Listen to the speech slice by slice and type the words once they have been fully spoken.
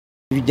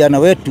Vijana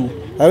wetu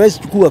hawezi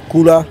chukua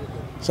kura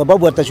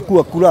sababu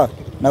atachukua kura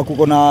na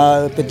kuko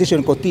na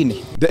petition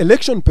kotini. The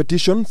election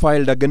petition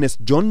filed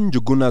against John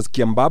Njuguna's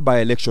Kiambaa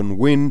by-election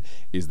win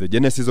is the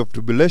genesis of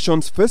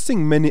tribulations facing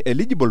many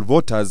eligible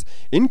voters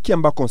in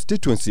Kiambaa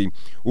constituency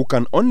who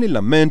can only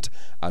lament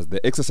as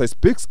the exercise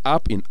picks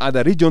up in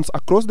other regions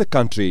across the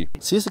country.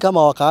 Sisi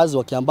kama wakazi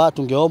wa Kiambaa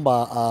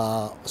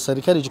tungeomba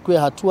serikali ichukue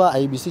hatua,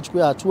 IEBC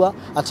ichukue hatua,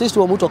 at least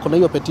wa mtu akona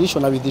hiyo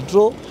petition na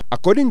withdraw.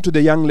 According to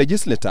the young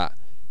legislator,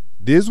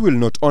 this will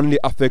not only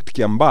affect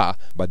Kiambaa,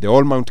 but the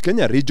whole Mount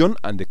Kenya region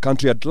and the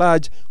country at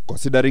large,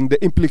 considering the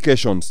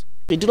implications.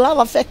 It will have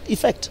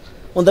effect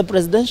on the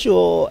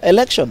presidential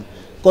election,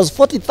 because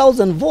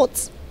 40,000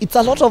 votes, it's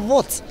a lot of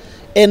votes.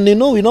 And you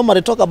know, we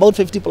normally talk about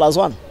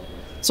 50+1.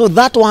 So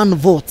that one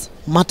vote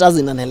matters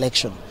in an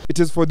election. It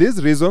is for this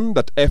reason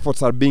that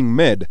efforts are being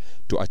made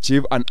to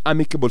achieve an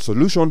amicable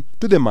solution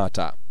to the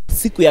matter.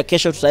 Siku ya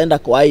kesho tutaenda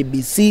kwa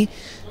IEBC,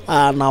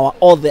 now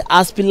all the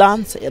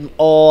aspirants and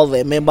all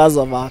the members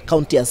of our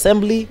county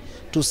assembly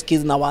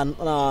tusikize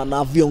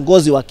na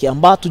viongozi wa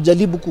Kiambaa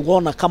tujaribu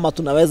kuona kama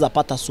tunaweza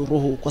pata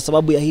suruhu kwa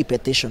sababu ya hii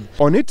petition.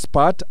 On its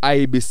part,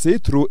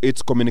 IEBC through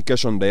its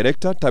communication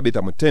director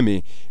Tabitha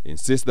Mutemi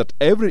insists that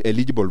every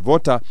eligible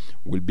voter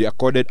will be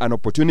accorded an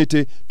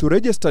opportunity to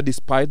register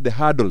despite the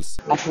hurdles.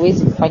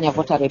 Hatuwezi kufanya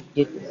voter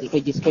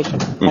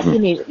registration.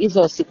 Lakini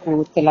hizo siku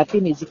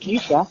 30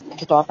 zikiisha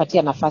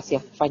tutawapatia nafasi ya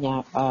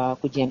kufanya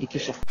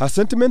kujiandikisha. Her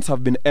sentiments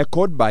have been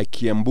echoed by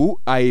Kiambu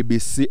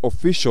IEBC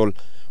official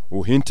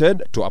who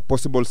hinted to a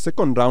possible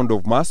second round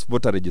of mass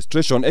voter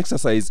registration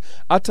exercise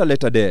at a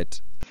later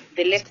date.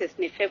 The latest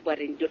ni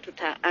February ndio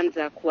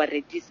tutaanza kuwa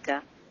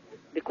register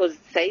because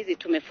saizi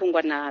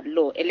tumefungwa na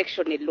law,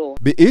 election law.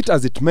 Be it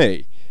as it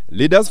may,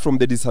 leaders from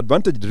the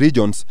disadvantaged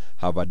regions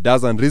have a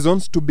dozen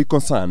reasons to be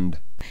concerned.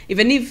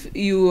 Even if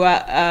you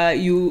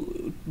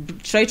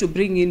try to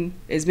bring in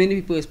as many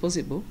people as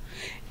possible,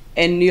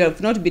 and you have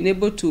not been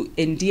able to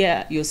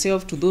endear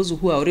yourself to those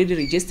who are already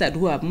registered,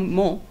 who are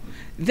more,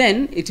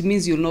 then it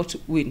means you'll not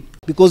win.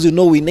 Because you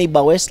know we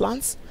neighbor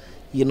Westlands,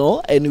 you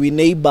know, and we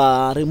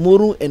neighbor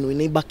Meru and we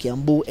neighbor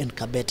Kiambu and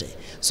Kabete.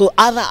 So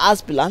other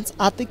aspirants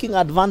are taking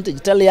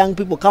advantage, tell young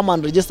people come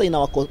and register in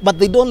our but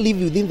they don't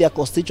live within their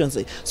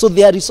constituency. So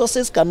their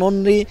resources can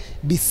only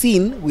be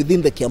seen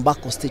within the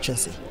Kiambaa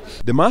constituency.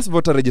 The mass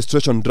voter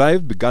registration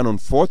drive began on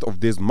 4th of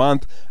this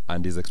month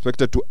and is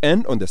expected to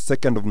end on the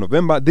 2nd of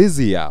November this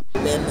year.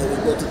 Then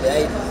we go to the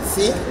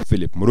IEBC.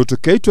 Philip Murutu,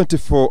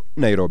 K24,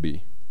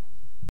 Nairobi.